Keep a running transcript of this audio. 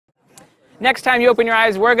Next time you open your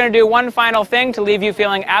eyes, we're going to do one final thing to leave you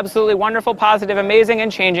feeling absolutely wonderful, positive, amazing,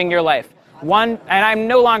 and changing your life. And I'm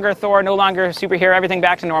no longer Thor, no longer superhero, everything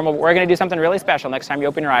back to normal, but we're going to do something really special next time you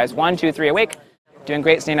open your eyes. 1, 2, 3, awake. Doing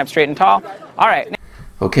great, staying up straight and tall. All right.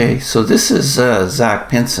 Okay, so this is Zach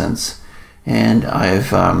Pinson's, and I've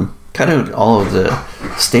cut out all of the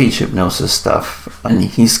stage hypnosis stuff, and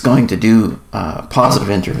he's going to do positive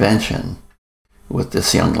intervention with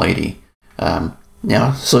this young lady.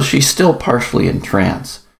 Now, so she's still partially in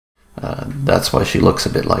trance. That's why she looks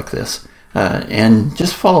a bit like this. And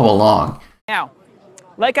just follow along. Now,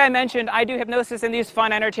 like I mentioned, I do hypnosis in these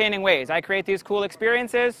fun, entertaining ways. I create these cool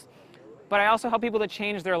experiences, but I also help people to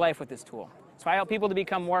change their life with this tool. So I help people to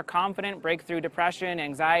become more confident, break through depression,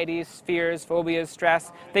 anxieties, fears, phobias,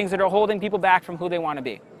 stress, things that are holding people back from who they want to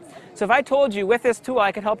be. So if I told you with this tool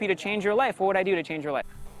I could help you to change your life, what would I do to change your life?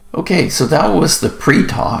 Okay, so that was the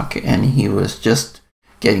pre-talk, and he was just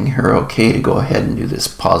getting her okay to go ahead and do this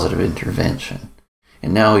positive intervention.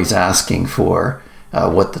 And now he's asking for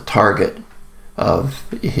what the target of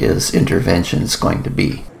his intervention is going to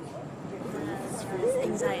be.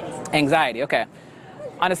 Anxiety. Anxiety, okay.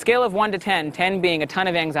 On a scale of 1 to 10, 10 being a ton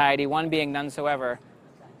of anxiety, 1 being none whatsoever,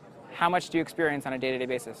 how much do you experience on a day-to-day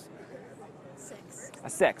basis? 6. A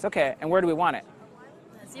 6, okay. And where do we want it?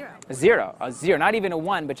 A 0. A 0. A 0, not even a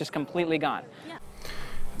 1, but just completely gone. Yeah.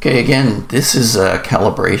 Okay, again, this is a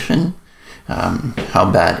calibration. How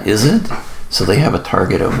bad is it? So they have a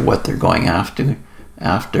target of what they're going after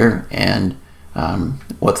and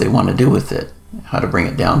what they want to do with it, how to bring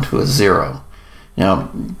it down to a 0.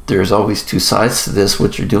 Now, there's always two sides to this.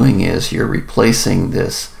 What you're doing is you're replacing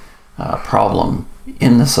this problem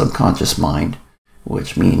in the subconscious mind,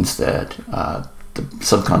 which means that the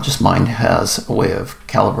subconscious mind has a way of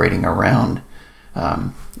calibrating around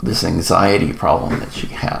this anxiety problem that she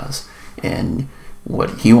has. And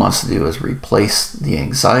what he wants to do is replace the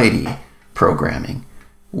anxiety programming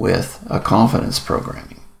with a confidence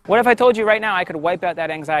programming. What if I told you right now I could wipe out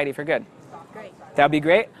that anxiety for good? Great. That'd be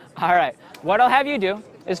great. All right. What I'll have you do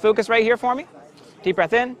is focus right here for me. Deep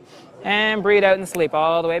breath in and breathe out and sleep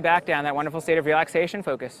all the way back down, that wonderful state of relaxation,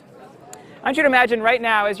 focus. I want you to imagine right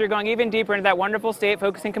now as you're going even deeper into that wonderful state,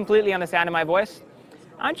 focusing completely on the sound of my voice,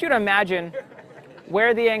 I want you to imagine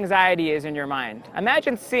where the anxiety is in your mind.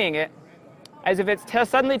 Imagine seeing it as if it's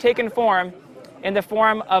suddenly taken form in the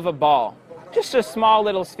form of a ball. Just a small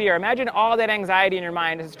little sphere. Imagine all that anxiety in your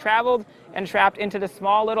mind has traveled and trapped into the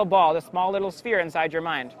small little ball, the small little sphere inside your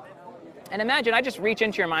mind. And imagine I just reach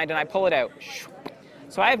into your mind and I pull it out.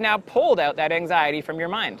 So I have now pulled out that anxiety from your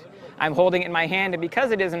mind. I'm holding it in my hand, and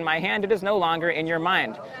because it is in my hand, it is no longer in your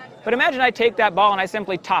mind. But imagine I take that ball and I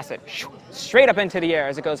simply toss it straight up into the air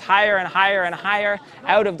as it goes higher and higher and higher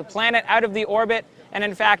out of the planet, out of the orbit, and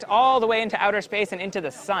in fact all the way into outer space and into the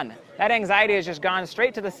sun. That anxiety has just gone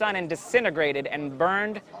straight to the sun and disintegrated and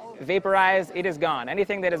burned, vaporized. It is gone.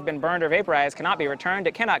 Anything that has been burned or vaporized cannot be returned.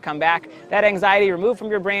 It cannot come back. That anxiety removed from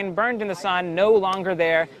your brain, burned in the sun, no longer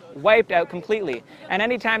there, wiped out completely. And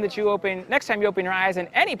anytime that next time you open your eyes, at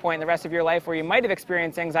any point in the rest of your life where you might have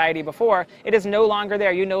experienced anxiety before, it is no longer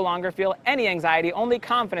there. You no longer feel any anxiety, only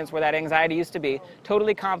confidence where that anxiety used to be.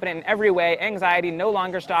 Totally confident in every way. Anxiety no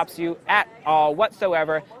longer stops you at all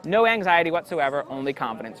whatsoever. No anxiety whatsoever, only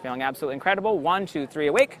confidence. Feeling absolutely incredible. 1, 2, 3,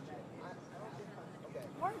 awake.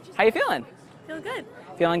 How you feeling? Feel good.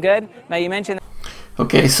 Feeling good? Now you mentioned...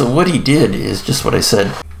 Okay, so what he did is just what I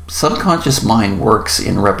said. Subconscious mind works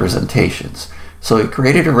in representations. So he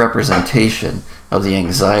created a representation of the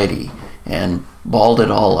anxiety and balled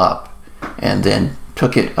it all up and then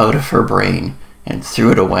took it out of her brain and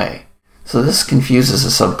threw it away. So this confuses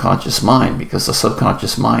the subconscious mind because the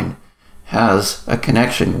subconscious mind has a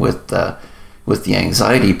connection with the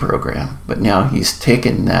anxiety program, but now he's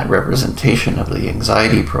taken that representation of the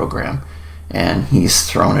anxiety program and he's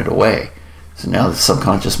thrown it away. So now the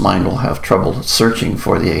subconscious mind will have trouble searching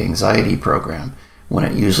for the anxiety program when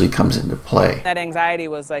it usually comes into play. That anxiety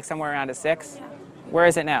was like somewhere around a 6. Yeah. Where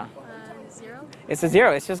is it now? 0. It's a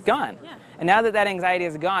 0. It's just gone. Yeah. And now that that anxiety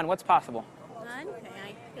is gone, what's possible? Anything.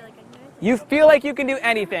 I feel like I can do anything. You feel like you can do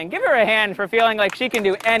anything. Give her a hand for feeling like she can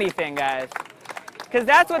do anything, guys. Because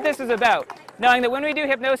that's what this is about. Knowing that when we do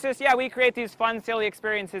hypnosis, yeah, we create these fun, silly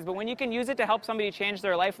experiences, but when you can use it to help somebody change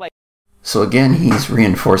their life like... So again, he's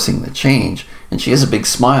reinforcing the change, and she has a big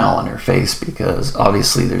smile on her face because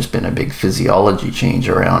obviously there's been a big physiology change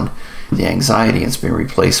around the anxiety. It's been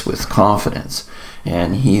replaced with confidence,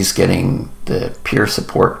 and he's getting the peer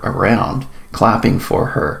support around, clapping for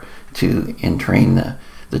her to entrain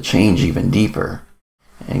the change even deeper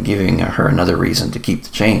and giving her another reason to keep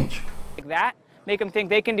the change. Like that, make them think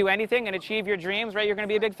they can do anything and achieve your dreams, right? You're going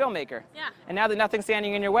to be a big filmmaker. Yeah. And now that nothing's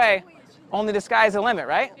standing in your way, only the sky's the limit,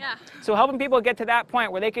 right? Yeah. So helping people get to that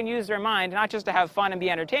point where they can use their mind, not just to have fun and be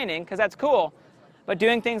entertaining, because that's cool, but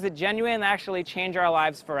doing things that genuinely actually change our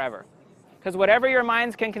lives forever. Because whatever your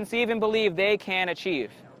minds can conceive and believe, they can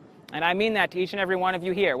achieve. And I mean that to each and every one of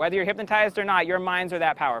you here. Whether you're hypnotized or not, your minds are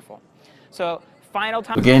that powerful. So final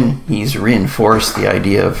time. Again, he's reinforced the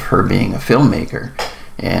idea of her being a filmmaker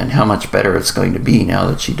and how much better it's going to be now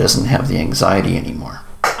that she doesn't have the anxiety anymore.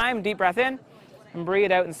 Deep breath in and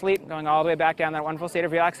breathe out and sleep, going all the way back down that wonderful state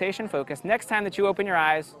of relaxation focus. Next time that you open your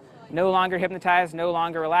eyes, no longer hypnotized, no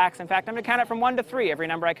longer relaxed. In fact, I'm going to count it from 1 to 3. Every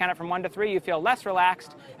number I count it from 1 to 3, you feel less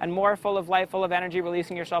relaxed and more full of life, full of energy,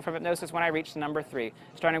 releasing yourself from hypnosis when I reach the number 3.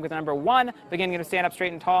 Starting with number 1, beginning to stand up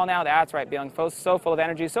straight and tall now. That's right, feeling so full of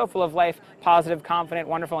energy, so full of life, positive, confident,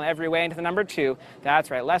 wonderful in every way. Into the number 2. That's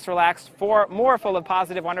right, less relaxed, more full of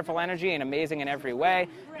positive, wonderful energy and amazing in every way.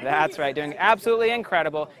 That's right, doing absolutely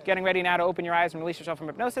incredible. Getting ready now to open your eyes and release yourself from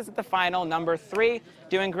hypnosis at the final number 3.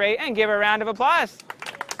 Doing great, and give her a round of applause.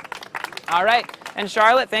 All right, and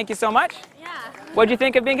Charlotte, thank you so much. Yeah. What did you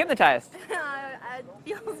think of being hypnotized? It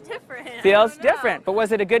feels different. Feels different, but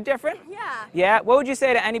was it a good different? Yeah. Yeah, what would you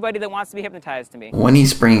say to anybody that wants to be hypnotized to me? When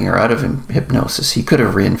he's bringing her out of hypnosis, he could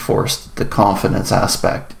have reinforced the confidence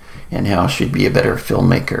aspect and how she'd be a better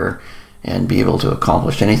filmmaker and be able to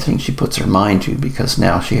accomplish anything she puts her mind to, because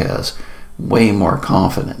now she has way more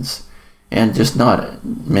confidence. And just not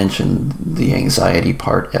mention the anxiety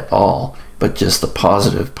part at all, but just the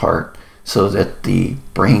positive part, so that the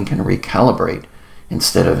brain can recalibrate.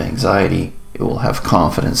 Instead of anxiety, it will have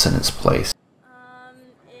confidence in its place.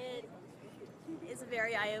 It is a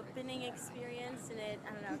very eye-opening experience, and it,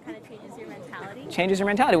 I don't know, kind of changes your mentality. Changes your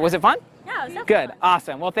mentality. Was it fun? Yeah, it was definitely Good, fun.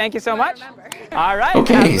 awesome. Well, thank you so much. Remember. All right.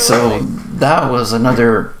 Okay, so absolutely. that was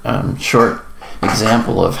another short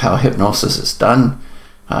example of how hypnosis is done.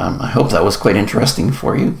 I hope that was quite interesting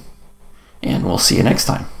for you, and we'll see you next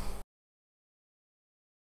time.